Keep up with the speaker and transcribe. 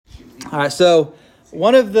All right, so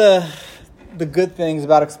one of the good things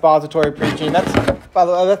about expository preaching, by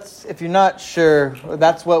the way, that's, if you're not sure,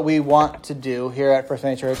 that's what we want to do here at First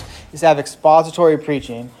Family Church, is to have expository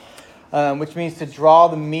preaching, which means to draw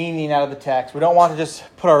the meaning out of the text. We don't want to just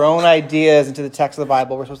put our own ideas into the text of the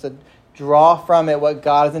Bible. We're supposed to draw from it what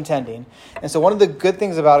God is intending. And so one of the good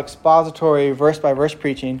things about expository verse-by-verse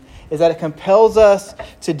preaching is that it compels us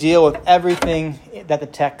to deal with everything that the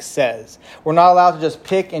text says. We're not allowed to just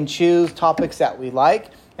pick and choose topics that we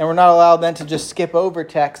like, and we're not allowed then to just skip over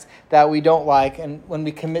texts that we don't like, and when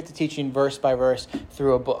we commit to teaching verse by verse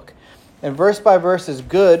through a book. And verse by verse is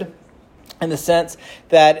good in the sense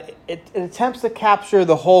that it attempts to capture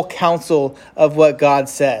the whole counsel of what God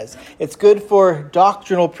says. It's good for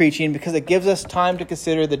doctrinal preaching because it gives us time to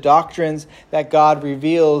consider the doctrines that God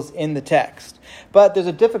reveals in the text. But there's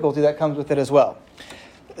a difficulty that comes with it as well.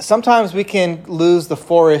 Sometimes we can lose the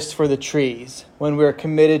forest for the trees when we're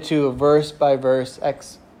committed to a verse-by-verse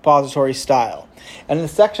expository style. And the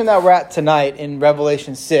section that we're at tonight in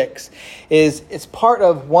Revelation 6 it's part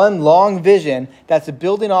of one long vision that's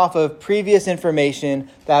building off of previous information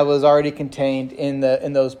that was already contained in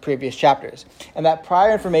those previous chapters. And that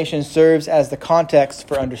prior information serves as the context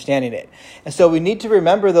for understanding it. And so we need to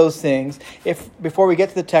remember those things before we get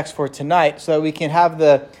to the text for tonight so that we can have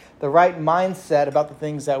the right mindset about the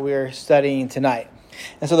things that we're studying tonight.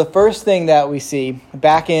 And so the first thing that we see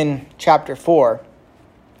back in chapter 4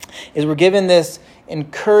 is we're given this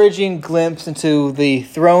encouraging glimpse into the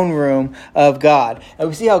throne room of God. And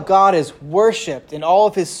we see how God is worshipped in all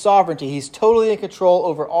of his sovereignty. He's totally in control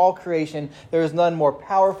over all creation. There is none more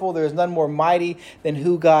powerful, there is none more mighty than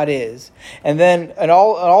who God is. And then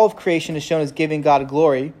all of creation is shown as giving God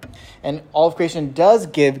glory. And all of creation does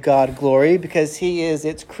give God glory because he is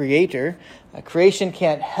its creator. Creation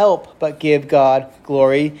can't help but give God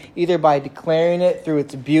glory, either by declaring it through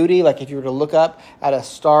its beauty, like if you were to look up at a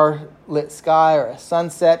star-lit sky or a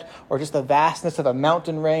sunset, or just the vastness of a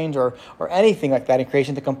mountain range, or anything like that in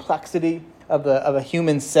creation, the complexity of a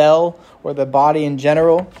human cell or the body in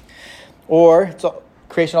general.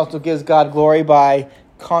 Creation also gives God glory by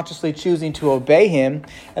consciously choosing to obey him,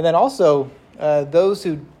 and then also those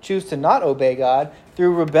who choose to not obey God,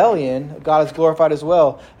 through rebellion, God is glorified as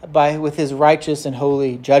well with his righteous and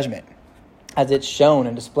holy judgment, as it's shown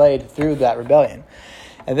and displayed through that rebellion.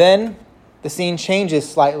 And then the scene changes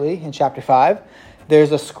slightly in chapter 5.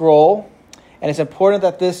 There's a scroll, and it's important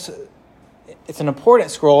that it's an important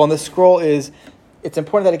scroll, and this scroll it's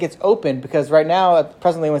important that it gets opened because right now,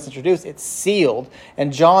 presently when it's introduced, it's sealed.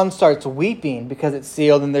 And John starts weeping because it's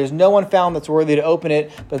sealed and there's no one found that's worthy to open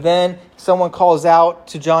it. But then someone calls out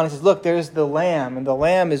to John and says, look, there's the Lamb, and the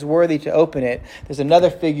Lamb is worthy to open it. There's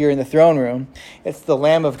another figure in the throne room. It's the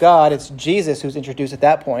Lamb of God. It's Jesus who's introduced at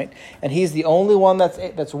that point. And he's the only one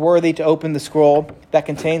that's worthy to open the scroll that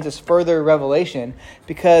contains this further revelation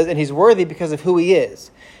and he's worthy because of who he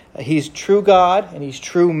is. He's true God and he's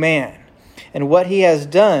true man. And what he has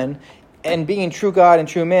done, and being true God and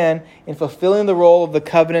true man, in fulfilling the role of the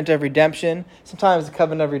covenant of redemption. Sometimes the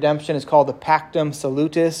covenant of redemption is called the Pactum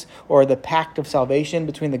Salutis, or the pact of salvation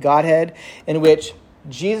between the Godhead, in which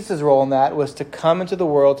Jesus' role in that was to come into the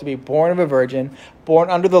world to be born of a virgin, born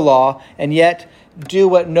under the law, and yet do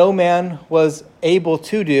what no man was able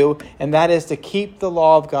to do, and that is to keep the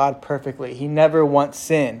law of God perfectly. He never once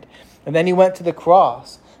sinned. And then he went to the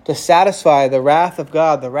cross to satisfy the wrath of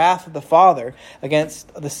God, the wrath of the Father,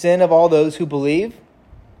 against the sin of all those who believe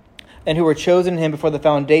and who were chosen in him before the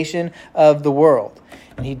foundation of the world.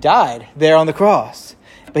 And he died there on the cross.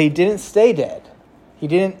 But he didn't stay dead. He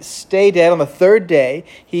didn't stay dead. On the third day,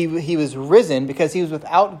 he was risen because he was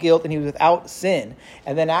without guilt and he was without sin.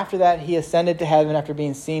 And then after that, he ascended to heaven after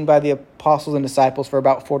being seen by the apostles and disciples for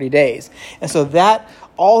about 40 days. And so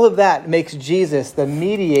all of that makes Jesus the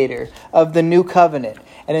mediator of the new covenant.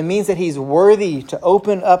 And it means that he's worthy to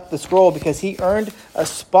open up the scroll because he earned a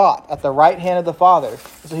spot at the right hand of the Father.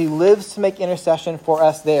 So he lives to make intercession for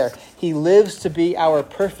us there. He lives to be our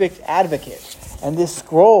perfect advocate. And this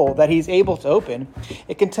scroll that he's able to open,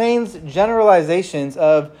 it contains generalizations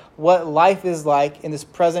of what life is like in this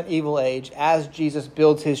present evil age as Jesus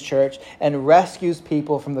builds his church and rescues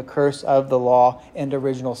people from the curse of the law and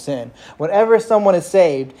original sin. Whenever someone is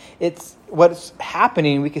saved, what's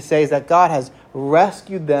happening, we could say, is that God has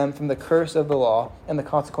rescued them from the curse of the law and the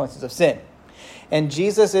consequences of sin. And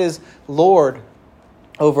Jesus is Lord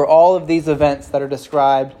over all of these events that are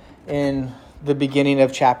described in the beginning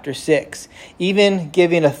of chapter 6, even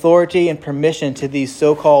giving authority and permission to these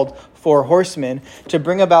so-called four horsemen to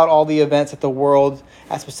bring about all the events at the world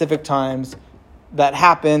at specific times that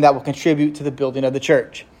happen that will contribute to the building of the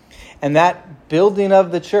church. And that building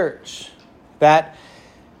of the church, that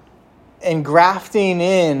engrafting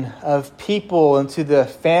in of people into the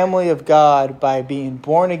family of God by being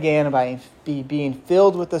born again and by being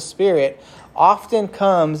filled with the Spirit, often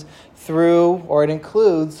comes through, or it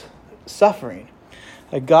includes, suffering.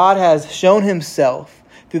 God has shown himself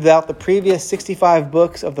throughout the previous 65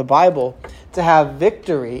 books of the Bible to have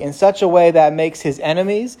victory in such a way that makes his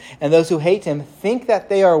enemies and those who hate him think that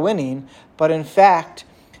they are winning, but in fact,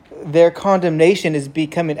 their condemnation is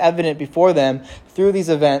becoming evident before them through these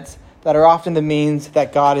events that are often the means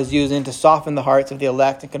that God is using to soften the hearts of the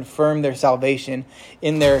elect and confirm their salvation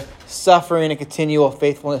in their suffering and continual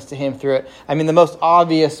faithfulness to him through it. I mean, the most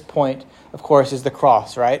obvious point, of course, is the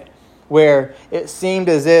cross, right? Where it seemed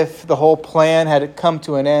as if the whole plan had come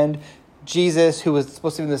to an end. Jesus, who was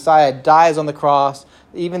supposed to be the Messiah, dies on the cross.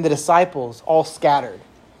 Even the disciples all scattered.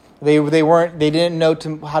 They didn't know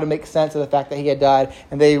how to make sense of the fact that he had died,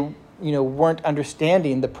 and they weren't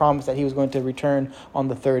understanding the promise that he was going to return on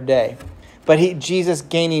the third day. But Jesus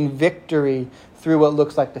gaining victory through what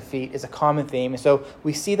looks like defeat is a common theme. And so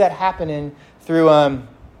we see that happening through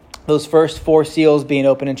those first 4 seals being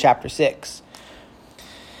opened in chapter 6.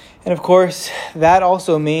 And of course, that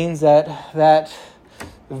also means that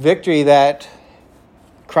victory that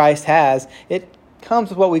Christ has, it comes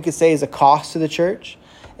with what we could say is a cost to the church.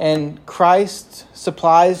 And Christ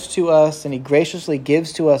supplies to us and he graciously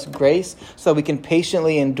gives to us grace so that we can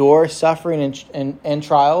patiently endure suffering and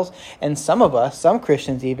trials. And some of us, some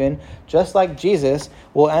Christians even, just like Jesus,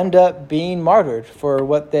 will end up being martyred for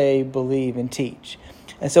what they believe and teach.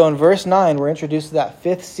 And so in verse 9, we're introduced to that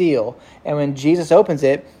 5th seal. And when Jesus opens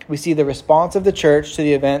it, we see the response of the church to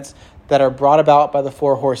the events that are brought about by the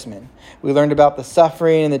 4 horsemen. We learned about the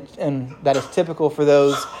suffering and that is typical for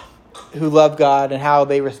those who love God and how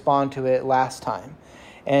they respond to it last time.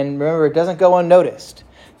 And remember, it doesn't go unnoticed.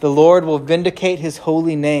 The Lord will vindicate his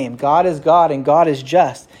holy name. God is God and God is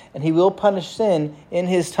just, and he will punish sin in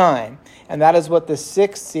his time. And that is what the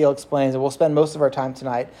 6th seal explains. And we'll spend most of our time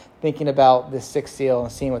tonight thinking about this 6th seal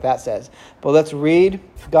and seeing what that says. But let's read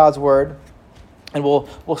God's word. And we'll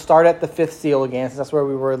start at the 5th seal again, since that's where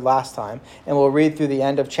we were last time. And we'll read through the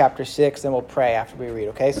end of chapter 6, and we'll pray after we read,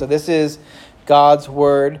 okay? So this is God's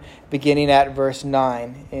word beginning at verse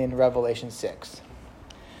 9 in Revelation 6.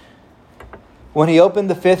 When he opened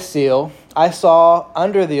the 5th seal, I saw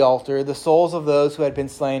under the altar the souls of those who had been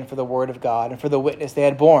slain for the word of God and for the witness they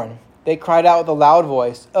had borne. They cried out with a loud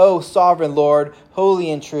voice, "O sovereign Lord,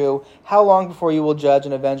 holy and true, how long before you will judge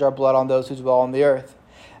and avenge our blood on those who dwell on the earth?"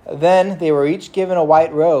 Then they were each given a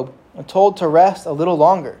white robe and told to rest a little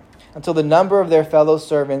longer, until the number of their fellow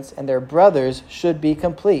servants and their brothers should be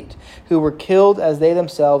complete, who were killed as they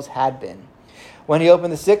themselves had been. When he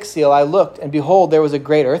opened the 6th seal, I looked, and behold, there was a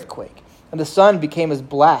great earthquake, and the sun became as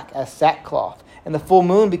black as sackcloth, and the full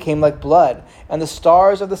moon became like blood, and the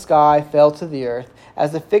stars of the sky fell to the earth,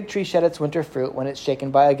 as the fig tree shed its winter fruit when it's shaken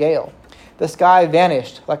by a gale. The sky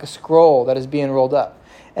vanished like a scroll that is being rolled up,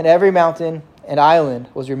 and every mountain and island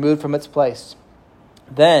was removed from its place.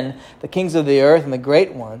 Then the kings of the earth and the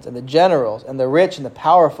great ones and the generals and the rich and the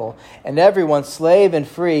powerful and everyone, slave and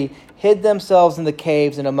free, hid themselves in the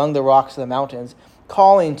caves and among the rocks of the mountains,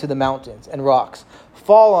 calling to the mountains and rocks,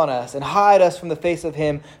 "Fall on us and hide us from the face of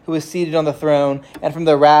him who is seated on the throne and from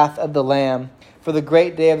the wrath of the Lamb. For the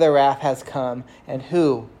great day of their wrath has come, and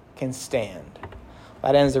who can stand?"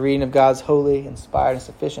 That ends the reading of God's holy, inspired, and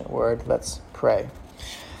sufficient word. Let's pray.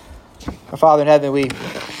 Our Father in heaven, we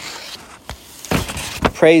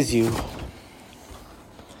praise you,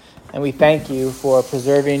 and we thank you for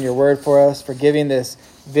preserving your word for us, for giving this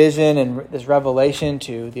vision and this revelation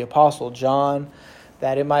to the Apostle John,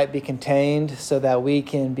 that it might be contained so that we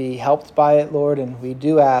can be helped by it, Lord. And we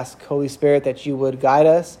do ask, Holy Spirit, that you would guide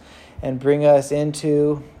us and bring us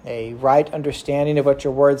into a right understanding of what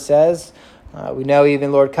your word says. We know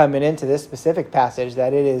even, Lord, coming into this specific passage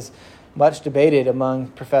that it is much debated among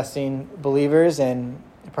professing believers, and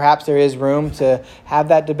perhaps there is room to have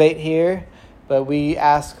that debate here. But we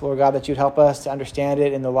ask, Lord God, that you'd help us to understand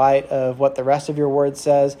it in the light of what the rest of your word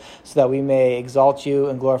says, so that we may exalt you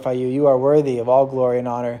and glorify you. You are worthy of all glory and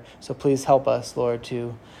honor. So please help us, Lord,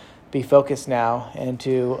 to be focused now and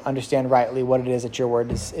to understand rightly what it is that your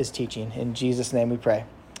word is teaching. In Jesus' name we pray.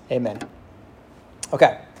 Amen.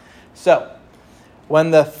 Okay, so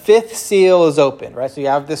when the 5th seal is opened, right? So you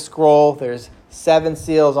have this scroll, there's 7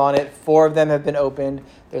 seals on it, 4 of them have been opened.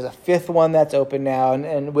 There's a 5th one that's open now,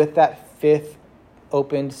 and with that 5th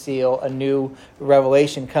opened seal, a new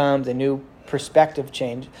revelation comes, a new perspective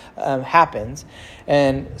change happens.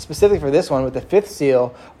 And specifically for this one, with the 5th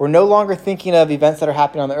seal, we're no longer thinking of events that are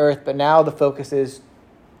happening on the earth, but now the focus is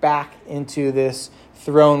back into this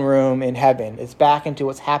throne room in heaven. It's back into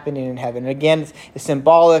what's happening in heaven. And again, it's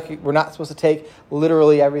symbolic. We're not supposed to take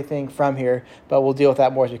literally everything from here, but we'll deal with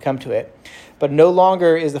that more as we come to it. But no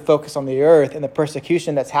longer is the focus on the earth and the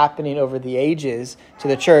persecution that's happening over the ages to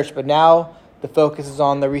the church, but now the focus is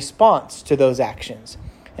on the response to those actions.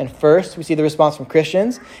 And first, we see the response from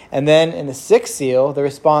Christians, and then in the sixth seal, the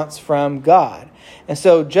response from God. And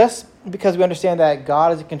so just because we understand that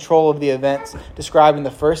God is in control of the events described in the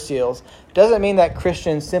first seals, doesn't mean that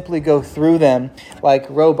Christians simply go through them like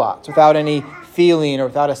robots without any feeling or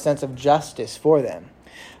without a sense of justice for them.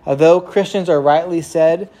 Although Christians are rightly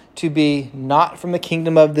said to be not from the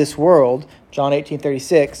kingdom of this world, John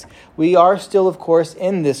 18:36, we are still, of course,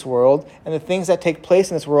 in this world, and the things that take place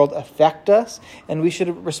in this world affect us, and we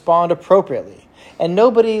should respond appropriately. And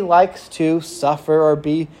nobody likes to suffer or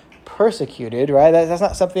be persecuted, right? That's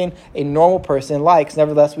not something a normal person likes.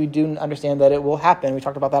 Nevertheless, we do understand that it will happen. We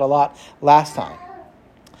talked about that a lot last time.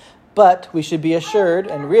 But we should be assured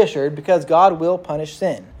and reassured because God will punish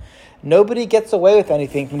sin. Nobody gets away with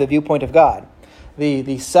anything from the viewpoint of God.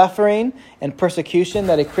 The suffering and persecution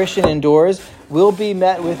that a Christian endures will be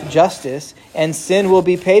met with justice, and sin will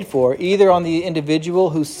be paid for, either on the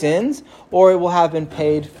individual who sins, or it will have been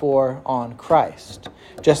paid for on Christ.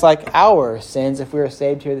 Just like our sins, if we are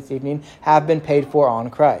saved here this evening, have been paid for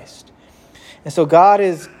on Christ. And so God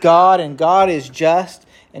is God, and God is just,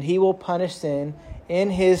 and he will punish sin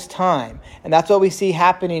in his time. And that's what we see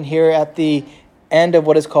happening here at the end of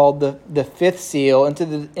what is called the fifth seal into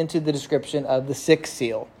the description of the sixth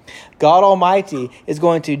seal. God Almighty is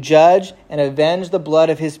going to judge and avenge the blood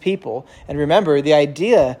of his people. And remember, the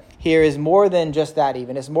idea here is more than just that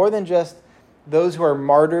even. It's more than just those who are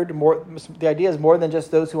martyred. The idea is more than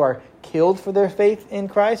just those who are killed for their faith in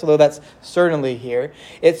Christ, although that's certainly here.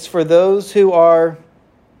 It's for those who are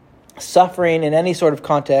suffering in any sort of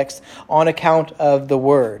context on account of the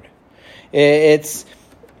word. It's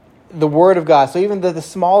the word of God. So even the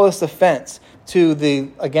smallest offense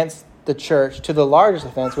against the church, to the largest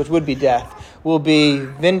offense, which would be death, will be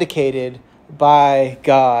vindicated by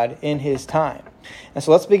God in his time. And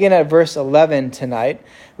so let's begin at verse 11 tonight.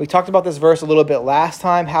 We talked about this verse a little bit last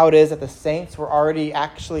time, how it is that the saints were already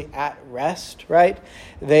actually at rest, right?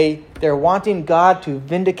 They're wanting God to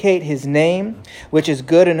vindicate his name, which is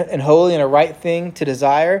good and holy and a right thing to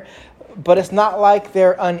desire. But it's not like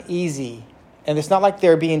they're uneasy, and it's not like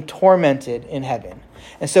they're being tormented in heaven.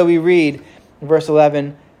 And so we read in verse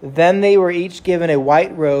 11, "Then they were each given a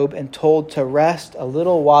white robe and told to rest a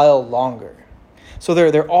little while longer." So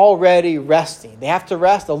they're already resting. They have to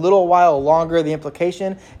rest a little while longer. The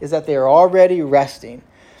implication is that they are already resting.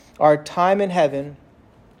 Our time in heaven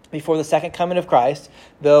before the second coming of Christ,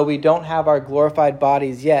 though we don't have our glorified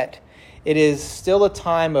bodies yet, it is still a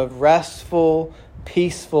time of restful,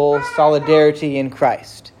 peaceful solidarity in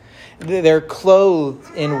Christ. They're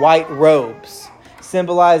clothed in white robes,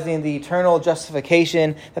 symbolizing the eternal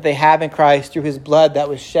justification that they have in Christ through his blood that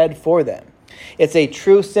was shed for them. It's a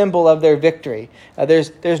true symbol of their victory.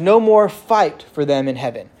 There's no more fight for them in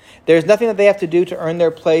heaven. There's nothing that they have to do to earn their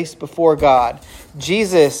place before God.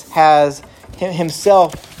 Jesus has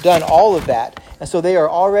himself done all of that, and so they are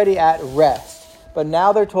already at rest. But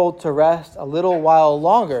now they're told to rest a little while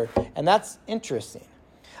longer, and that's interesting.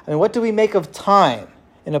 I mean, what do we make of time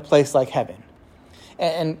in a place like heaven?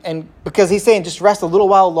 And because he's saying just rest a little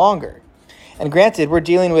while longer. And granted, we're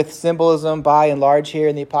dealing with symbolism by and large here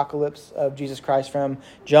in the apocalypse of Jesus Christ from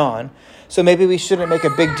John. So maybe we shouldn't make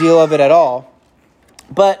a big deal of it at all.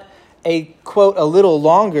 But a, quote, a little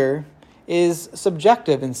longer is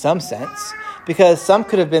subjective in some sense, because some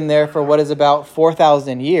could have been there for what is about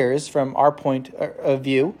 4,000 years from our point of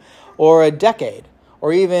view, or a decade,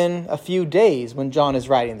 or even a few days when John is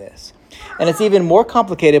writing this. And it's even more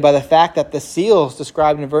complicated by the fact that the seals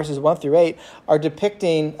described in verses 1 through 8 are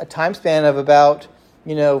depicting a time span of about,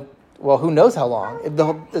 who knows how long.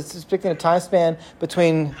 It's depicting a time span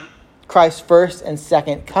between Christ's first and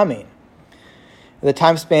second coming. The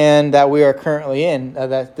time span that we are currently in,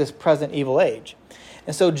 this present evil age.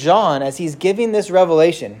 And so John, as he's giving this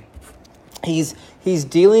revelation, he's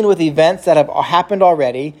dealing with events that have happened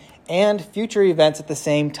already and future events at the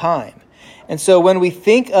same time. And so when we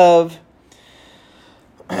think of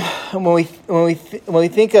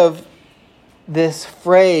this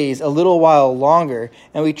phrase, a little while longer,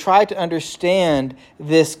 and we try to understand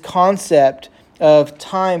this concept of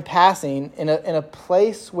time passing in a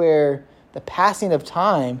place where the passing of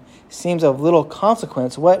time seems of little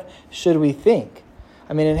consequence, what should we think?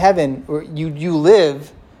 I mean, in heaven, you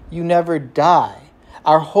live, you never die.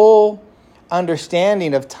 Our whole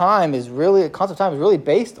understanding of time is really, the concept of time is really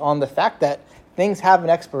based on the fact that things have an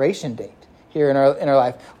expiration date here in our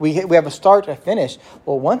life. We have a start, a finish.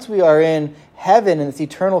 Well, once we are in heaven in this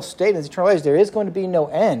eternal state, in this eternal age, there is going to be no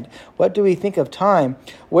end. What do we think of time?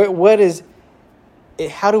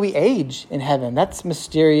 How do we age in heaven? That's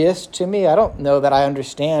mysterious to me. I don't know that I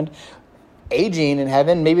understand aging in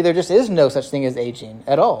heaven. Maybe there just is no such thing as aging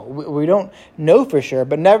at all. We don't know for sure.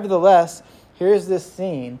 But nevertheless, here's this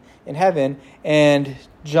scene in heaven, and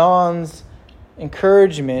John's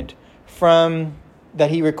encouragement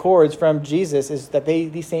that he records from Jesus is that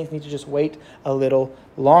these saints need to just wait a little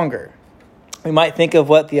longer. We might think of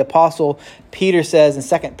what the Apostle Peter says in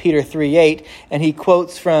 2 Peter 3:8, and he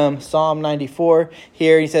quotes from Psalm 94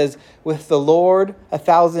 here. He says, "With the Lord,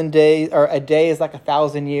 1,000 days, or a day is like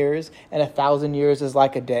 1,000 years, and 1,000 years is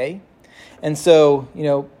like a day." And so,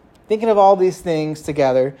 thinking of all these things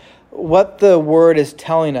together, what the Word is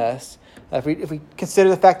telling us, if we consider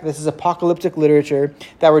the fact that this is apocalyptic literature,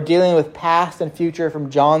 that we're dealing with past and future from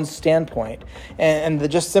John's standpoint, and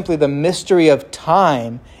just simply the mystery of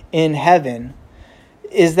time in heaven,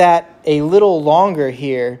 is that a little longer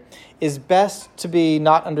here is best to be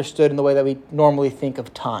not understood in the way that we normally think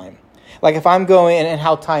of time. Like if I'm going, and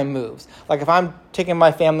how time moves. Like if I'm taking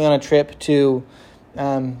my family on a trip to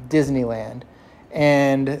Disneyland,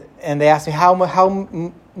 and they ask me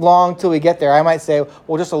how long till we get there, I might say,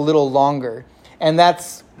 well, just a little longer. And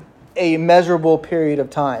that's a measurable period of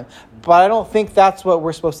time. But I don't think that's what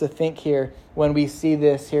we're supposed to think here when we see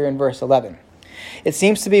this here in verse 11. It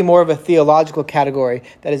seems to be more of a theological category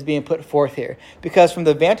that is being put forth here. Because from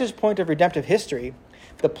the vantage point of redemptive history,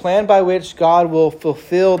 the plan by which God will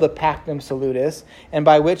fulfill the Pactum Salutis, and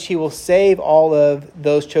by which he will save all of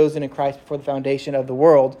those chosen in Christ before the foundation of the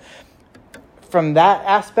world, from that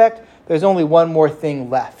aspect, there's only one more thing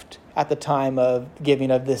left at the time of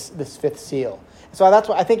giving of this fifth seal. So that's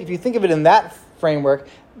why I think if you think of it in that framework,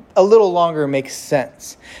 a little longer makes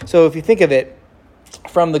sense. So if you think of it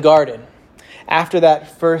from the garden, after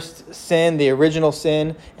that first sin, the original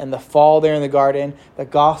sin, and the fall there in the garden, the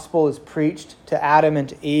gospel is preached to Adam and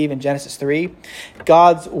to Eve in Genesis 3.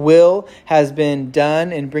 God's will has been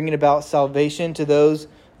done in bringing about salvation to those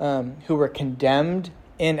who were condemned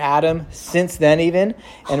in Adam since then even.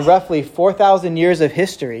 And roughly 4,000 years of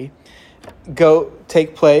history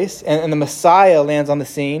take place, and the Messiah lands on the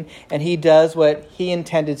scene, and he does what he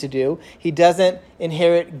intended to do. He doesn't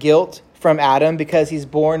inherit guilt from Adam because he's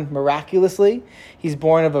born miraculously. He's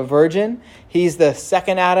born of a virgin. He's the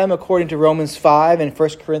second Adam according to Romans 5 and 1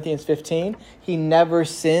 Corinthians 15. He never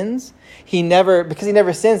sins. Because he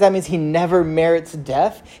never sins, that means he never merits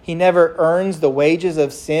death. He never earns the wages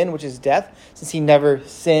of sin, which is death, since he never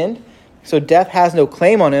sinned. So death has no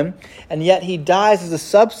claim on him. And yet he dies as a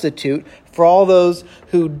substitute for all those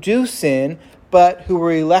who do sin, but who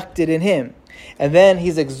were elected in him. And then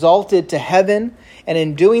he's exalted to heaven, and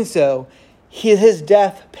in doing so, his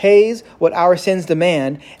death pays what our sins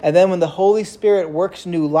demand. And then when the Holy Spirit works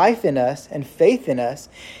new life in us and faith in us,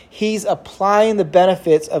 he's applying the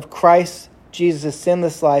benefits of Christ Jesus'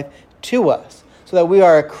 sinless life to us, so that we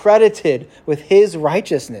are accredited with his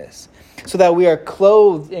righteousness, so that we are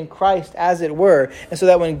clothed in Christ, as it were, and so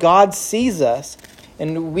that when God sees us,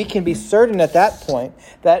 and we can be certain at that point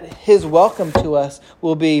that his welcome to us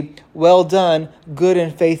will be, "Well done, good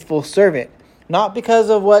and faithful servant." Not because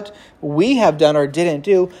of what we have done or didn't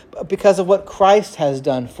do, but because of what Christ has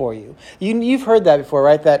done for you. You've heard that before,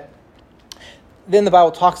 right? That then the Bible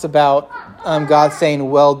talks about God saying,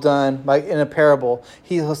 "Well done," in a parable.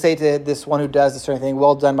 He'll say to this one who does a certain thing,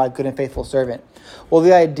 "Well done, my good and faithful servant." Well,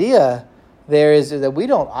 the idea there is that we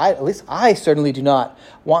don't, at least I certainly do not,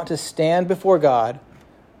 want to stand before God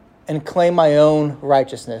and claim my own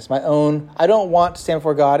righteousness, I don't want to stand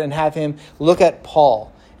before God and have him look at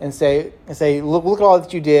Paul and say, look at all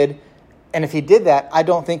that you did. And if he did that, I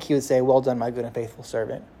don't think he would say, "Well done, my good and faithful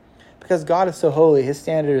servant." Because God is so holy, his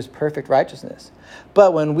standard is perfect righteousness.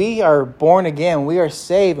 But when we are born again, we are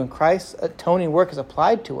saved, and Christ's atoning work is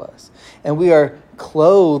applied to us, and we are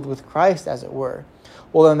clothed with Christ, as it were.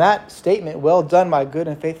 Well, then that statement, "Well done, my good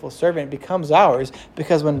and faithful servant," becomes ours,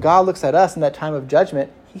 because when God looks at us in that time of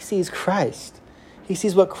judgment, he sees Christ. He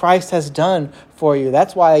sees what Christ has done for you.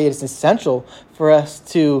 That's why it is essential for us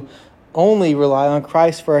to only rely on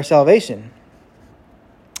Christ for our salvation.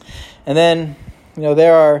 And then,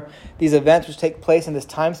 there are these events which take place in this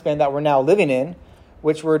time span that we're now living in,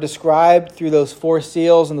 which were described through those 4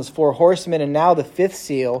 seals and those 4 horsemen, and now the 5th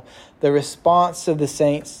seal, the response of the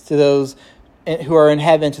saints to those who are in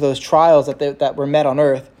heaven, to those trials that were met on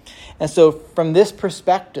earth. And so from this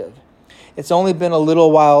perspective, It's only been a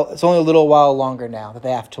little while. It's only a little while longer now that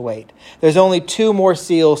they have to wait. There's only 2 more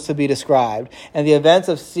seals to be described, and the events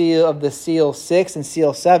of the seal 6 and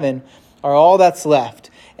seal 7 are all that's left.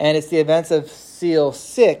 And it's the events of seal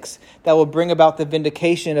 6 that will bring about the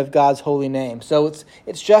vindication of God's holy name. So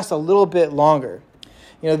it's just a little bit longer.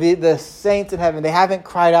 The saints in heaven, they haven't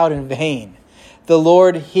cried out in vain. The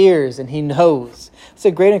Lord hears and he knows. It's a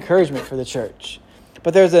great encouragement for the church.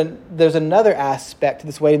 But there's another aspect to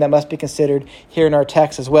this waiting that must be considered here in our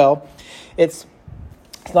text as well. It's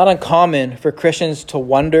not uncommon for Christians to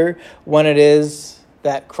wonder when it is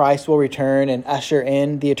that Christ will return and usher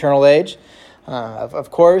in the eternal age.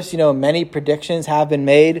 Of course, many predictions have been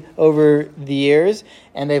made over the years,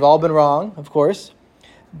 and they've all been wrong, of course.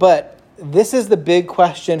 But this is the big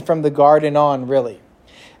question from the garden on, really.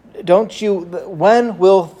 When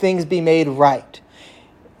will things be made right?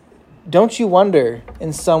 Don't you wonder,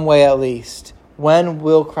 in some way at least, when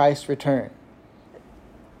will Christ return?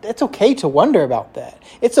 It's okay to wonder about that.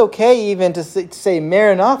 It's okay even to say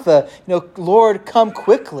Maranatha, Lord, come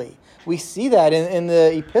quickly. We see that in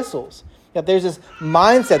the epistles. That there's this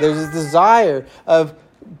mindset, there's this desire of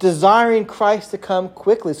desiring Christ to come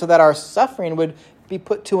quickly so that our suffering would be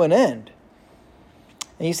put to an end.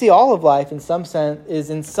 And you see, all of life is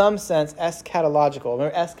in some sense eschatological.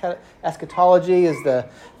 Remember, eschatology is the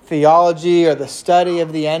theology or the study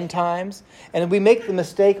of the end times. And we make the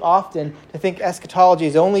mistake often to think eschatology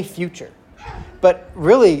is only future. But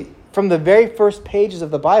really, from the very first pages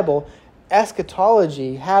of the Bible,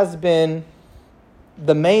 eschatology has been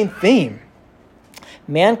the main theme.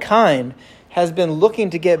 Mankind has been looking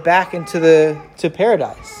to get back to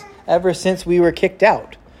paradise ever since we were kicked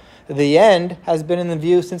out. The end has been in the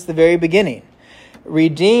view since the very beginning.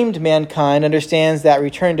 Redeemed mankind understands that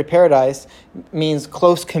return to paradise means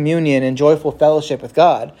close communion and joyful fellowship with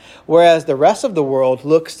God, whereas the rest of the world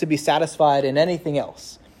looks to be satisfied in anything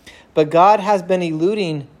else. But God has been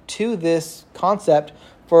alluding to this concept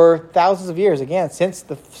for thousands of years, again, since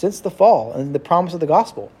the fall and the promise of the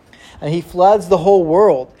gospel. And he floods the whole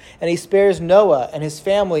world, and he spares Noah and his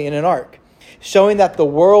family in an ark, showing that the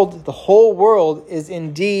whole world is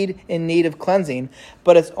indeed in need of cleansing,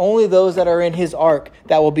 but it's only those that are in his ark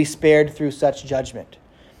that will be spared through such judgment.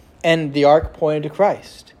 And the ark pointed to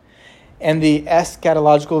Christ. And the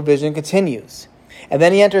eschatological vision continues. And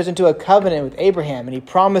then he enters into a covenant with Abraham, and he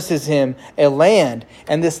promises him a land.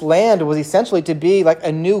 And this land was essentially to be like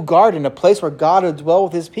a new garden, a place where God would dwell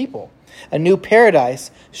with his people, a new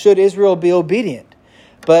paradise should Israel be obedient.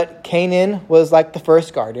 But Canaan was like the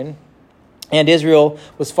first garden, and Israel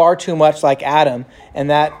was far too much like Adam, and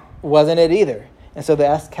that wasn't it either. And so the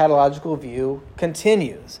eschatological view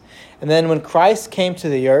continues. And then when Christ came to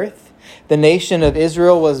the earth, the nation of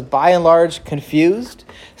Israel was by and large confused.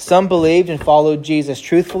 Some believed and followed Jesus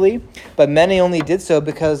truthfully, but many only did so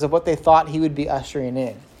because of what they thought he would be ushering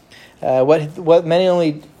in. What many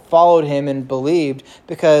only followed him and believed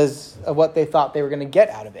because of what they thought they were going to get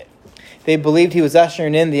out of it. They believed he was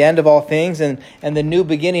ushering in the end of all things and the new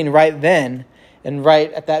beginning right then and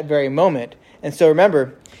right at that very moment. And so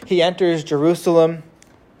remember, he enters Jerusalem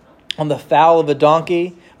on the foal of a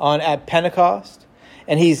donkey at Pentecost.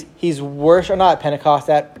 And he's worshipped, not at Pentecost,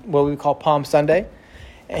 at what we call Palm Sunday.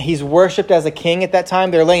 And he's worshipped as a king at that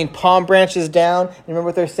time. They're laying palm branches down. And remember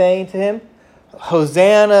what they're saying to him?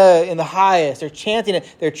 Hosanna in the highest. They're chanting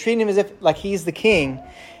it. They're treating him as if like he's the king.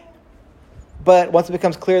 But once it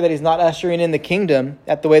becomes clear that he's not ushering in the kingdom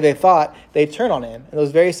at the way they thought, they turn on him. And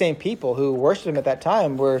those very same people who worshipped him at that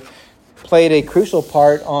time played a crucial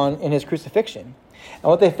part in his crucifixion. And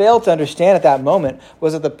what they failed to understand at that moment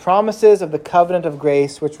was that the promises of the covenant of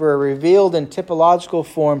grace, which were revealed in typological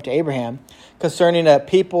form to Abraham, concerning a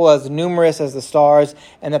people as numerous as the stars,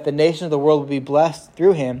 and that the nations of the world would be blessed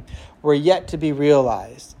through him, were yet to be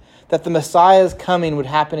realized. That the Messiah's coming would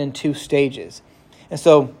happen in 2 stages. And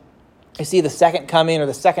so you see the second coming or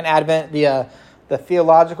the second advent, the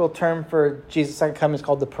theological term for Jesus' second coming is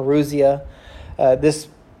called the parousia.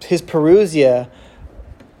 His parousia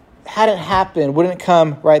hadn't happened, wouldn't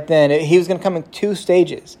come right then. He was going to come in 2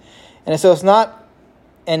 stages. And so it's not,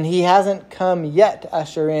 and he hasn't come yet to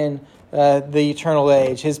usher in the eternal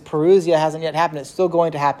age. His parousia hasn't yet happened. It's still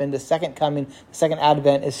going to happen. The second coming, the second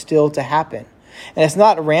advent is still to happen. And it's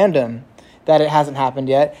not random that it hasn't happened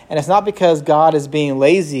yet. And it's not because God is being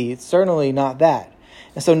lazy. It's certainly not that.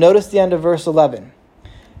 And so notice the end of verse 11.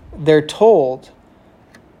 They're told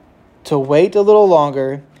to wait a little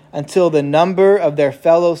longer until the number of their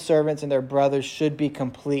fellow servants and their brothers should be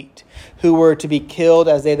complete, who were to be killed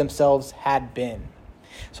as they themselves had been.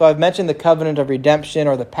 So I've mentioned the covenant of redemption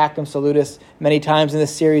or the Pactum Salutis many times in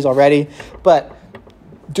this series already, but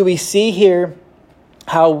do we see here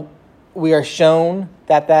how we are shown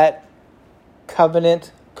that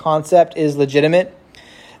covenant concept is legitimate?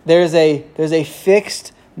 There's a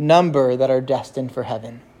fixed number that are destined for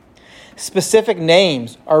heaven. Specific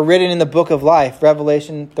names are written in the book of life.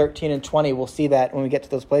 Revelation 13 and 20, we'll see that when we get to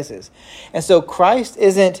those places. And so Christ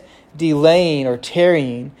isn't delaying or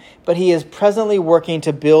tarrying, but he is presently working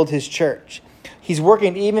to build his church. He's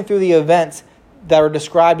working even through the events that are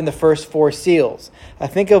described in the first 4 seals.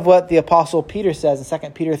 Think of what the Apostle Peter says in 2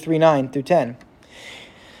 Peter 3, 9 through 10.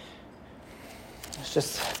 It's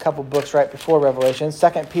just a couple books right before Revelation. 2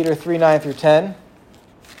 Peter 3, 9 through 10.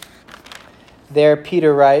 There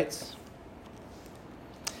Peter writes,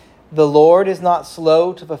 "The Lord is not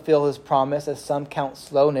slow to fulfill his promise, as some count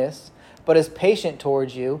slowness, but is patient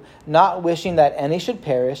towards you, not wishing that any should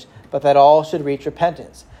perish, but that all should reach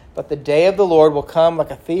repentance. But the day of the Lord will come like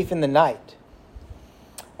a thief in the night,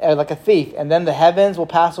 like a thief, and then the heavens will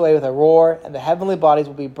pass away with a roar, and the heavenly bodies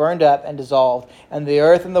will be burned up and dissolved, and the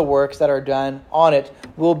earth and the works that are done on it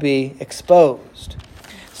will be exposed."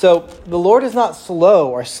 So the Lord is not slow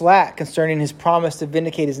or slack concerning his promise to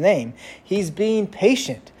vindicate his name. He's being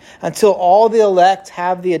patient until all the elect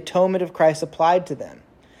have the atonement of Christ applied to them.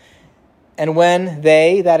 And when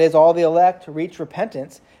they, that is all the elect, reach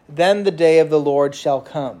repentance, then the day of the Lord shall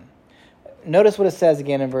come. Notice what it says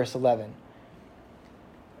again in verse 11.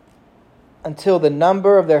 Until the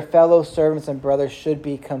number of their fellow servants and brothers should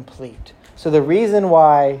be complete. So the reason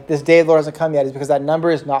why this day of the Lord hasn't come yet is because that number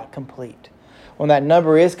is not complete. When that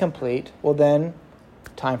number is complete, well then,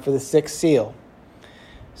 time for the 6th seal.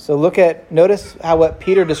 So notice how what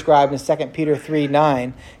Peter described in 2 Peter 3,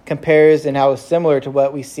 9 compares and how it's similar to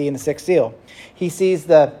what we see in the 6th seal. He sees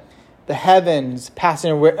the heavens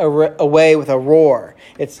passing away with a roar.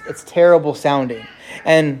 It's terrible sounding.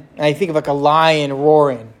 And I think of like a lion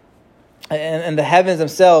roaring. And the heavens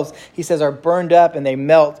themselves, he says, are burned up and they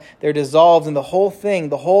melt. They're dissolved, and the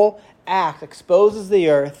whole act exposes the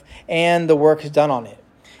earth and the work is done on it.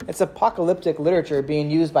 It's apocalyptic literature being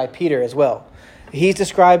used by Peter as well. He's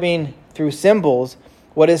describing through symbols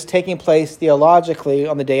what is taking place theologically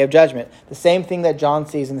on the day of judgment. The same thing that John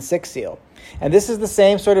sees in the 6th seal. And this is the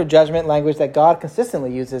same sort of judgment language that God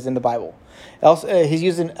consistently uses in the Bible. He's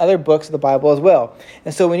used in other books of the Bible as well.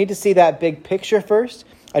 And so we need to see that big picture first.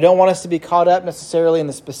 I don't want us to be caught up necessarily in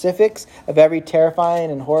the specifics of every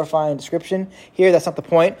terrifying and horrifying description here. That's not the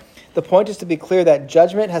point. The point is to be clear that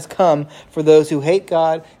judgment has come for those who hate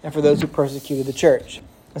God and for those who persecuted the church.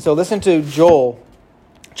 And so listen to Joel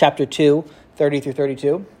chapter 2, 30 through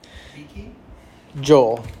 32.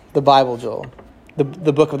 Joel, the Bible Joel.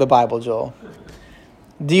 The book of the Bible Joel.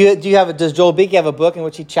 Does Joel Beakey have a book in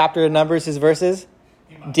which he chapter numbers his verses?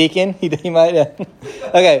 Deacon? He might. Yeah.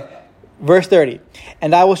 Okay. Verse 30.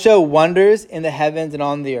 "And I will show wonders in the heavens and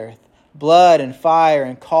on the earth, blood and fire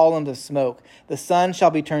and columns of smoke. The sun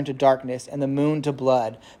shall be turned to darkness and the moon to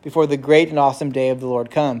blood before the great and awesome day of the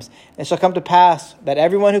Lord comes. And it shall come to pass that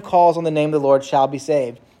everyone who calls on the name of the Lord shall be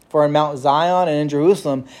saved. For in Mount Zion and in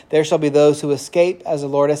Jerusalem there shall be those who escape, as the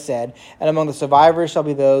Lord has said, and among the survivors shall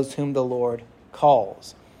be those whom the Lord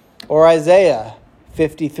calls." Or Isaiah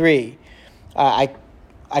 53.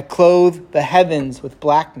 I clothe the heavens with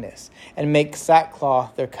blackness and make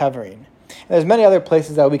sackcloth their covering. And there's many other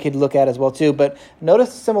places that we could look at as well too, but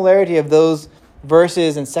notice the similarity of those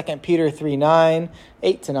verses in 2 Peter 3, 9,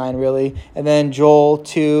 8 to 9 really, and then Joel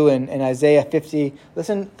 2 and Isaiah 50.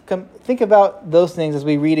 Think about those things as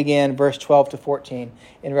we read again verse 12 to 14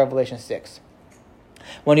 in Revelation 6.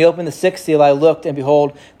 "When he opened the 6th seal, I looked, and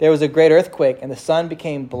behold, there was a great earthquake, and the sun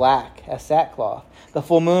became black as sackcloth. The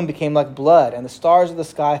full moon became like blood, and the stars of the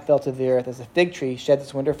sky fell to the earth as a fig tree sheds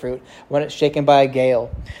its winter fruit when it's shaken by a gale.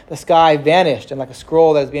 The sky vanished, and like a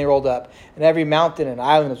scroll that is being rolled up, and every mountain and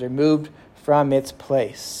island was removed from its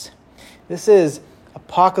place." This is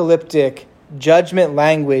apocalyptic judgment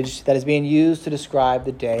language that is being used to describe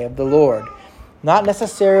the day of the Lord. Not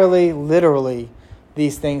necessarily literally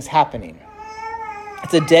these things happening.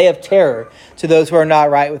 It's a day of terror to those who are not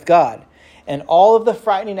right with God. And all of the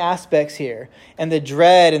frightening aspects here, and the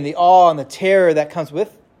dread and the awe and the terror that comes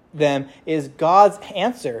with them, is God's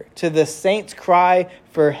answer to the saints' cry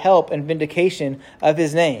for help and vindication of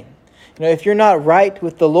his name. If you're not right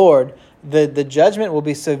with the Lord, the judgment will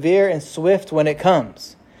be severe and swift when it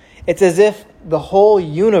comes. It's as if the whole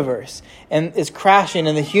universe is crashing,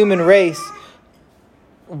 and the human race,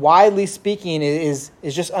 widely speaking, is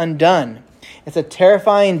just undone. It's a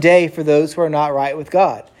terrifying day for those who are not right with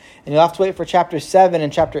God. And you'll have to wait for chapter 7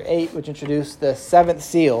 and chapter 8, which introduce the 7th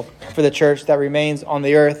seal for the church that remains on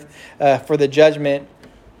the earth for the judgment,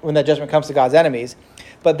 when that judgment comes to God's enemies.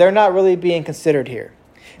 But they're not really being considered here.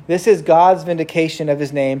 This is God's vindication of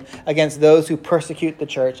his name against those who persecute the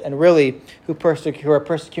church, and really who are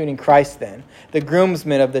persecuting Christ then, the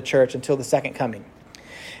groomsmen of the church until the second coming.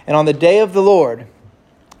 And on the day of the Lord,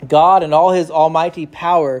 God in all his almighty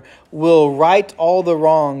power will right all the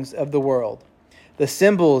wrongs of the world. The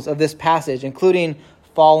symbols of this passage, including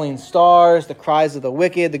falling stars, the cries of the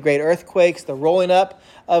wicked, the great earthquakes, the rolling up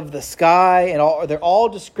of the sky, and they're all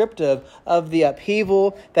descriptive of the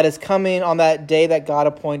upheaval that is coming on that day that God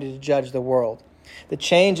appointed to judge the world. The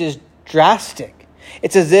change is drastic.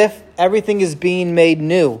 It's as if everything is being made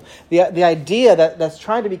new. The idea that's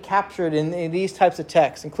trying to be captured in these types of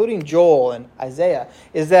texts, including Joel and Isaiah,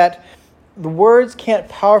 is that the words can't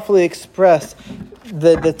powerfully express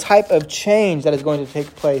the type of change that is going to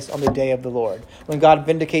take place on the day of the Lord, when God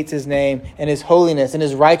vindicates his name and his holiness and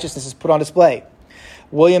his righteousness is put on display.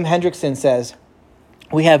 William Hendrickson says,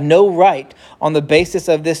 "We have no right, on the basis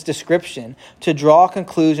of this description, to draw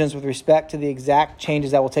conclusions with respect to the exact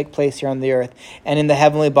changes that will take place here on the earth and in the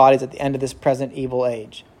heavenly bodies at the end of this present evil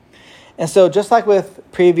age." And so, just like with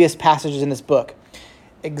previous passages in this book,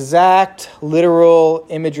 exact literal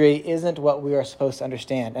imagery isn't what we are supposed to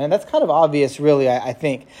understand. And that's kind of obvious, really, I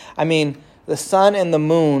think. I mean, the sun and the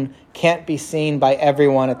moon can't be seen by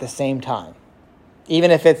everyone at the same time.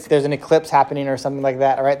 Even if there's an eclipse happening or something like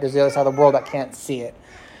that, all right, there's the other side of the world that can't see it.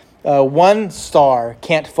 One star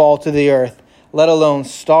can't fall to the earth, let alone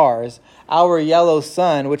stars. Our yellow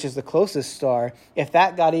sun, which is the closest star, if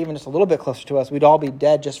that got even just a little bit closer to us, we'd all be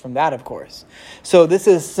dead just from that, of course. So this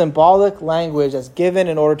is symbolic language that's given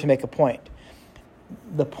in order to make a point.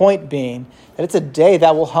 The point being that it's a day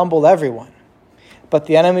that will humble everyone, but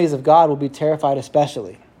the enemies of God will be terrified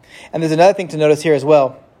especially. And there's another thing to notice here as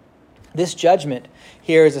well. This judgment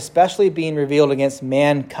here is especially being revealed against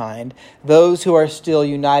mankind, those who are still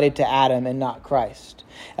united to Adam and not Christ.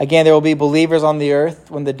 Again, there will be believers on the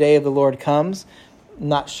earth when the day of the Lord comes.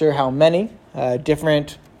 Not sure how many.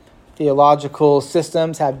 Different theological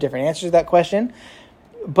systems have different answers to that question.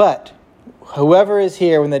 But whoever is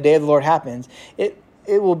here when the day of the Lord happens, it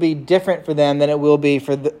will be different for them than it will be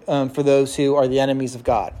for those who are the enemies of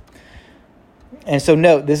God. And so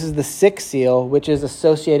note, this is the sixth seal, which is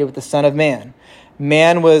associated with the Son of Man.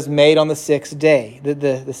 Man was made on the sixth day,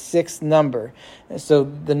 the sixth number. And so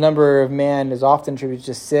the number of man is often attributed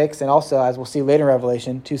to 6, and also, as we'll see later in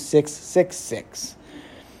Revelation, to 666.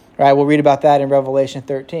 All right, we'll read about that in Revelation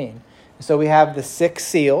 13. So we have the sixth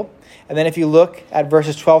seal, and then if you look at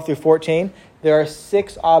verses 12 through 14, there are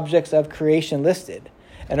 6 objects of creation listed.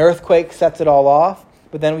 An earthquake sets it all off,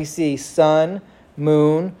 but then we see sun,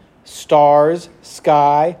 moon, stars,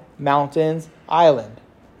 sky, mountains, island.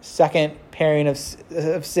 Second pairing of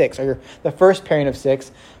 6, or the first pairing of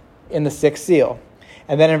 6 in the sixth seal.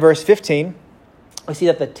 And then in verse 15, we see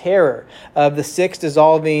that the terror of the 6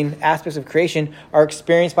 dissolving aspects of creation are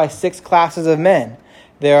experienced by 6 classes of men.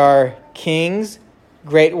 There are kings,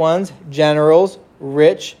 great ones, generals,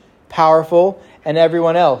 rich, powerful, and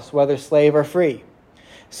everyone else, whether slave or free.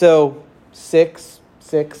 So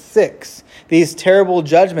 666. These terrible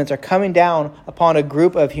judgments are coming down upon a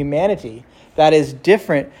group of humanity that is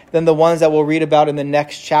different than the ones that we'll read about in the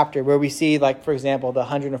next chapter, where we see, like, for example, the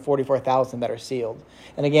 144,000 that are sealed.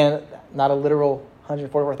 And again, not a literal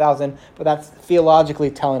 144,000, but that's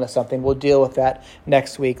theologically telling us something. We'll deal with that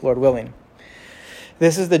next week, Lord willing.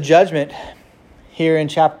 This is the judgment here in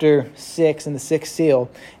chapter 6 in the sixth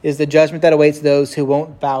seal, is the judgment that awaits those who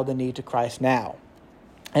won't bow the knee to Christ now.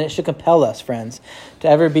 And it should compel us, friends, to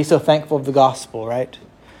ever be so thankful of the gospel, right?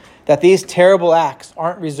 That these terrible acts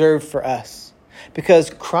aren't reserved for us, because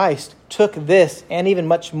Christ took this and even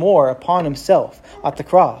much more upon himself at the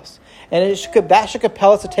cross. And that should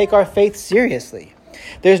compel us to take our faith seriously.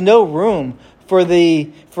 There's no room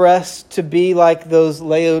for us to be like those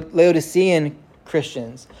Laodicean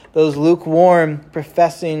Christians, those lukewarm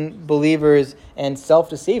professing believers and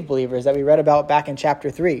self-deceived believers that we read about back in chapter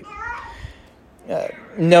 3.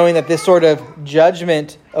 Knowing that this sort of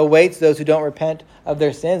judgment awaits those who don't repent of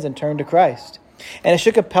their sins and turn to Christ. And it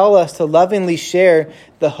should compel us to lovingly share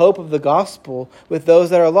the hope of the gospel with those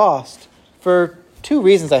that are lost for 2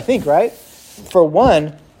 reasons, I think, right? For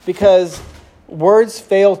one, because words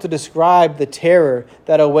fail to describe the terror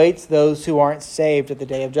that awaits those who aren't saved at the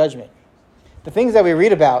day of judgment. The things that we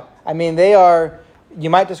read about, I mean, you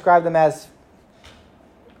might describe them as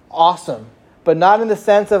awesome, but not in the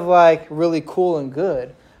sense of like really cool and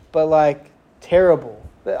good, but like terrible.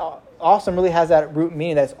 Awesome really has that root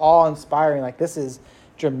meaning that's awe-inspiring. Like, this is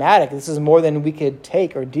dramatic. This is more than we could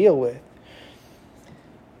take or deal with.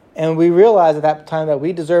 And we realized at that time that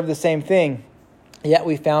we deserved the same thing, yet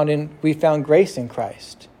we found grace in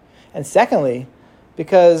Christ. And secondly,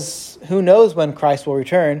 because who knows when Christ will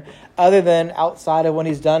return other than outside of when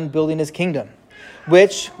he's done building his kingdom,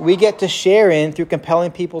 which we get to share in through compelling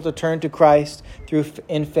people to turn to Christ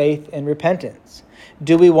in faith and repentance.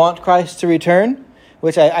 Do we want Christ to return?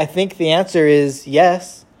 Which I think the answer is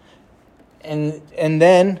yes. And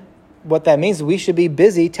then what that means is we should be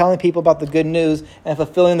busy telling people about the good news and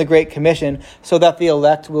fulfilling the Great Commission so that the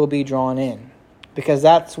elect will be drawn in. Because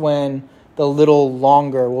that's when the little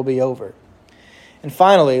longer will be over. And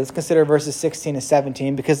finally, let's consider verses 16 and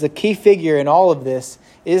 17, because the key figure in all of this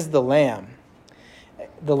is the Lamb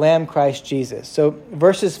Christ Jesus. So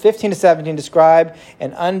verses 15 to 17 describe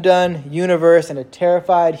an undone universe and a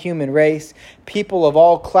terrified human race, people of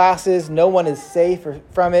all classes. No one is safe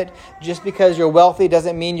from it. Just because you're wealthy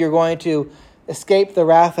doesn't mean you're going to escape the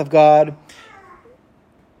wrath of God.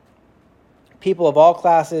 People of all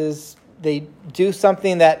classes, they do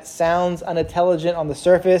something that sounds unintelligent on the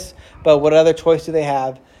surface, but what other choice do they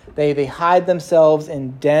have? They hide themselves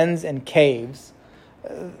in dens and caves.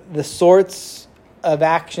 The sorts of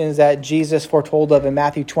actions that Jesus foretold of in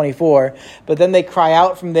Matthew 24, but then they cry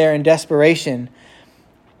out from there in desperation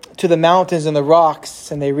to the mountains and the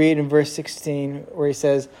rocks, and they read in verse 16 where he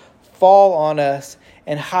says, "Fall on us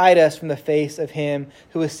and hide us from the face of him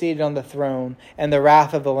who is seated on the throne and the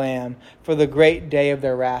wrath of the Lamb, for the great day of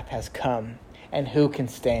their wrath has come, and who can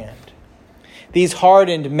stand?" These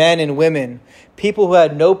hardened men and women, people who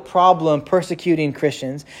had no problem persecuting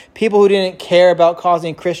Christians, people who didn't care about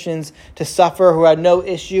causing Christians to suffer, who had no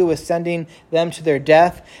issue with sending them to their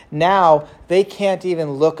death, now they can't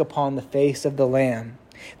even look upon the face of the Lamb.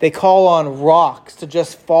 They call on rocks to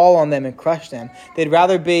just fall on them and crush them. They'd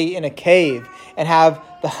rather be in a cave and have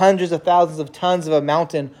the hundreds of thousands of tons of a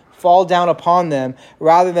mountain fall down upon them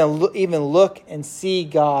rather than even look and see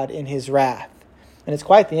God in his wrath. And it's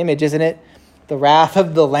quite the image, isn't it? The wrath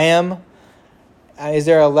of the Lamb. Is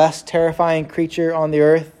there a less terrifying creature on the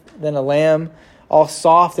earth than a lamb, all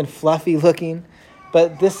soft and fluffy looking?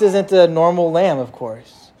 But this isn't a normal lamb, of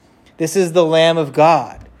course. This is the Lamb of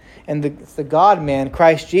God. And it's the God-man,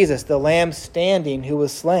 Christ Jesus, the Lamb standing who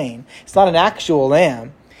was slain. It's not an actual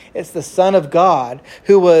lamb. It's the Son of God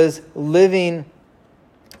who is living,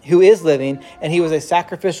 and he was a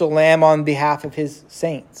sacrificial lamb on behalf of his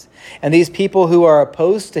saints. And these people who are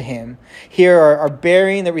opposed to him here are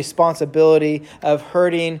bearing the responsibility of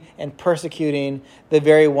hurting and persecuting the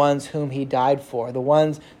very ones whom he died for, the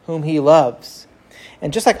ones whom he loves.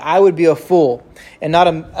 And just like I would be a fool and not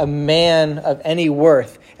a man of any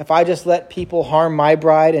worth if I just let people harm my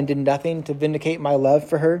bride and did nothing to vindicate my love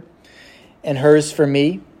for her and hers for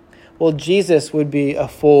me, well, Jesus would be a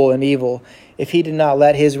fool and evil if he did not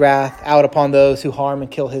let his wrath out upon those who harm and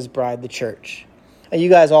kill his bride, the church. And you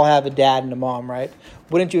guys all have a dad and a mom, right?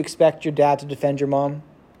 Wouldn't you expect your dad to defend your mom?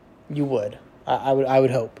 You would. I would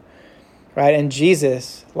hope. Right? And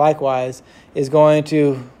Jesus, likewise, is going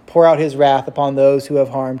to pour out his wrath upon those who have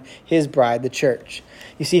harmed his bride, the church.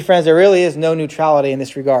 You see, friends, there really is no neutrality in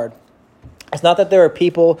this regard. It's not that there are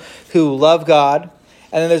people who love God,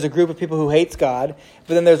 and then there's a group of people who hates God,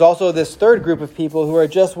 but then there's also this third group of people who are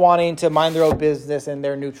just wanting to mind their own business and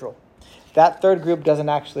they're neutral. That third group doesn't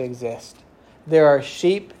actually exist. There are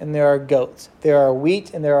sheep and there are goats. There are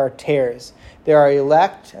wheat and there are tares. There are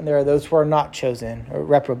elect and there are those who are not chosen or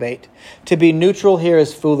reprobate. To be neutral here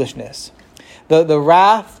is foolishness. The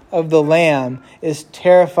wrath of the Lamb is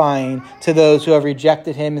terrifying to those who have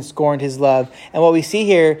rejected him and scorned his love. And what we see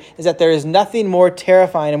here is that there is nothing more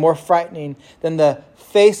terrifying and more frightening than the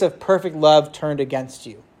face of perfect love turned against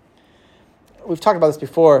you. We've talked about this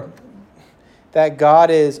before, that God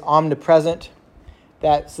is omnipresent.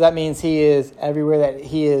 So that means he is everywhere, that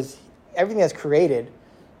he is, everything that's created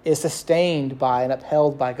is sustained by and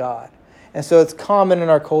upheld by God. And so it's common in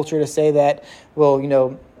our culture to say that,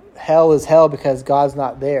 well, hell is hell because God's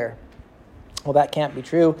not there. Well, that can't be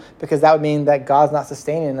true, because that would mean that God's not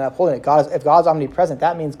sustaining and upholding it. If God's omnipresent,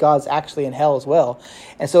 that means God's actually in hell as well.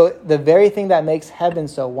 And so the very thing that makes heaven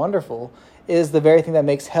so wonderful is the very thing that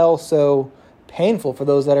makes hell so painful for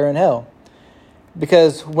those that are in hell.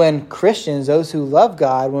 Because when Christians, those who love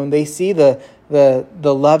God, when they see the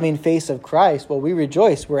loving face of Christ, well, we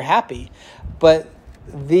rejoice, we're happy. But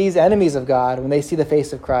these enemies of God, when they see the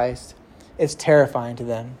face of Christ, it's terrifying to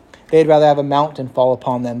them. They'd rather have a mountain fall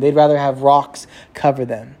upon them. They'd rather have rocks cover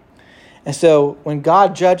them. And so when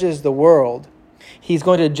God judges the world, he's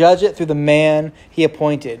going to judge it through the man he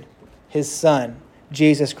appointed, his Son,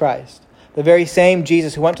 Jesus Christ. The very same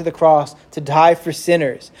Jesus who went to the cross to die for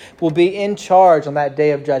sinners will be in charge on that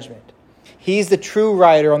day of judgment. He's the true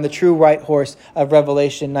rider on the true white horse of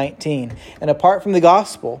Revelation 19. And apart from the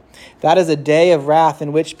gospel, that is a day of wrath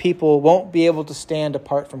in which people won't be able to stand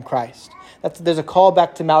apart from Christ. There's a call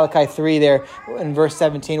back to Malachi 3 there in verse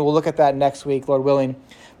 17. We'll look at that next week, Lord willing.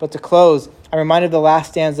 But to close, I'm reminded of the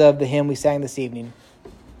last stanza of the hymn we sang this evening.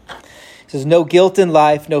 It says, no guilt in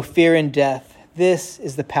life, no fear in death. This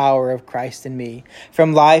is the power of Christ in me.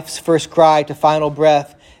 From life's first cry to final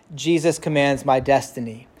breath, Jesus commands my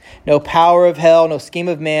destiny. No power of hell, no scheme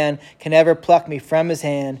of man can ever pluck me from his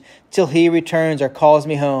hand till he returns or calls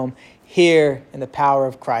me home. Here in the power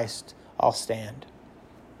of Christ I'll stand.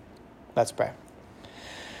 Let's pray.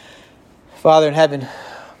 Father in heaven,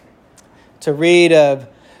 to read of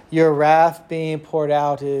your wrath being poured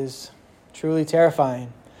out is truly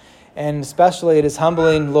terrifying. And especially it is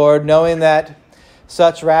humbling, Lord, knowing that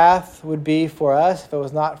such wrath would be for us if it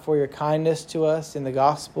was not for your kindness to us in the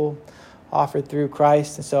gospel offered through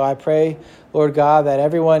Christ. And so I pray, Lord God, that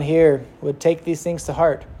everyone here would take these things to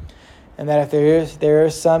heart. And that if there are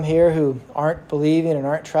some here who aren't believing and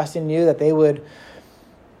aren't trusting in you, that they would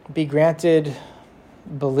be granted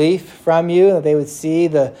belief from you, that they would see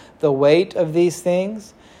the weight of these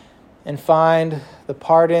things and find the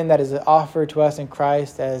pardon that is offered to us in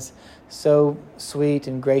Christ as so sweet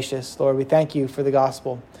and gracious. Lord, we thank you for the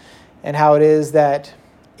gospel and how it is that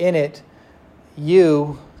in it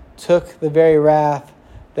you took the very wrath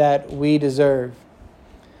that we deserve.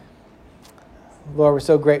 Lord, we're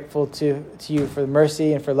so grateful to you for the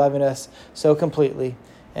mercy and for loving us so completely.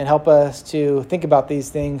 And help us to think about these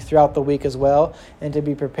things throughout the week as well, and to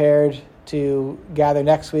be prepared to gather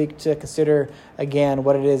next week to consider again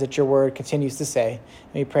what it is that your word continues to say.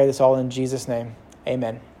 And we pray this all in Jesus' name.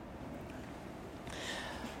 Amen.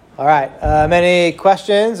 All right. Any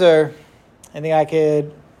questions or anything I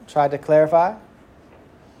could try to clarify?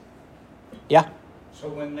 Yeah? So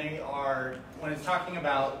when it's talking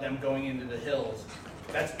about them going into the hills,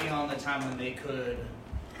 that's beyond the time when they could,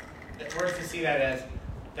 we're to see that as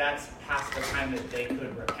that's past the time that they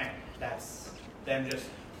could repent. That's them just...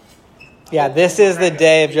 Yeah, this is the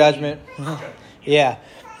day of judgment. Yeah,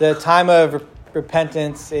 the time of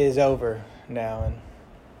repentance is over now.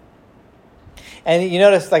 And you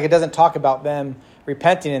notice, like, it doesn't talk about them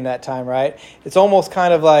repenting in that time, right? It's almost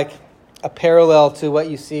kind of like a parallel to what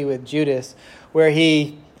you see with Judas, where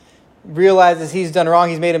he realizes he's done wrong,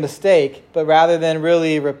 he's made a mistake, but rather than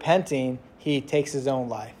really repenting, he takes his own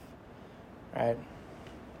life, right?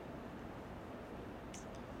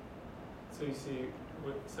 So you see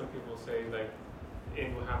what some people say, like,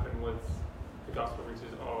 it will happen once the gospel reaches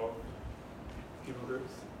all people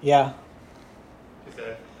groups. Yeah. Is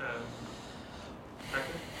that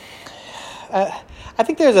accurate? I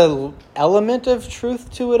think there's an element of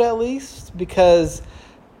truth to it, at least, because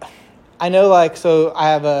I know, like, so I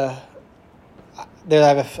have a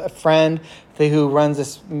friend who runs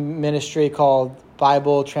this ministry called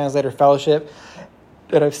Bible Translator Fellowship,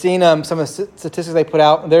 that I've seen some of the statistics they put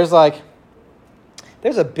out. There's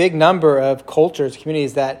a big number of cultures,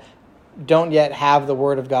 communities that don't yet have the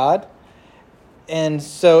Word of God. And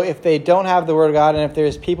so if they don't have the Word of God, and if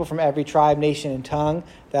there's people from every tribe, nation, and tongue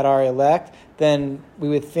that are elect, then we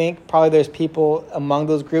would think probably there's people among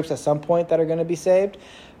those groups at some point that are going to be saved.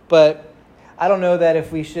 But I don't know that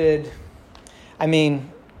if we should, I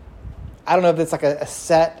don't know if it's like a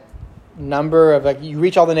set number of, like, you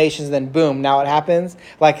reach all the nations and then boom, now it happens.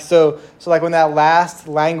 Like, so like when that last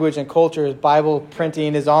language and culture, Bible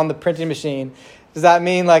printing, is on the printing machine, does that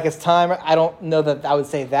mean like it's time? I don't know that I would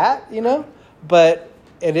say that, but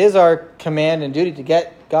it is our command and duty to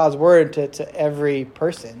get God's word to every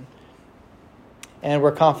person. And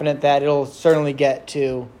we're confident that it'll certainly get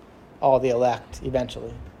to all the elect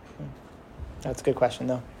eventually. That's a good question,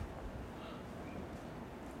 though.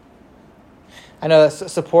 I know that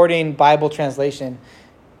supporting Bible translation,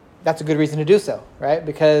 that's a good reason to do so, right?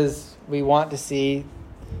 Because we want to see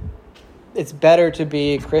it's better to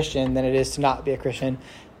be a Christian than it is to not be a Christian.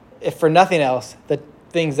 If for nothing else, the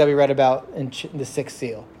things that we read about in the sixth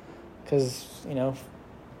seal. Because,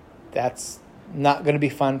 that's not going to be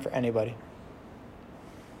fun for anybody.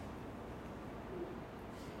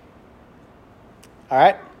 All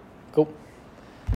right, cool.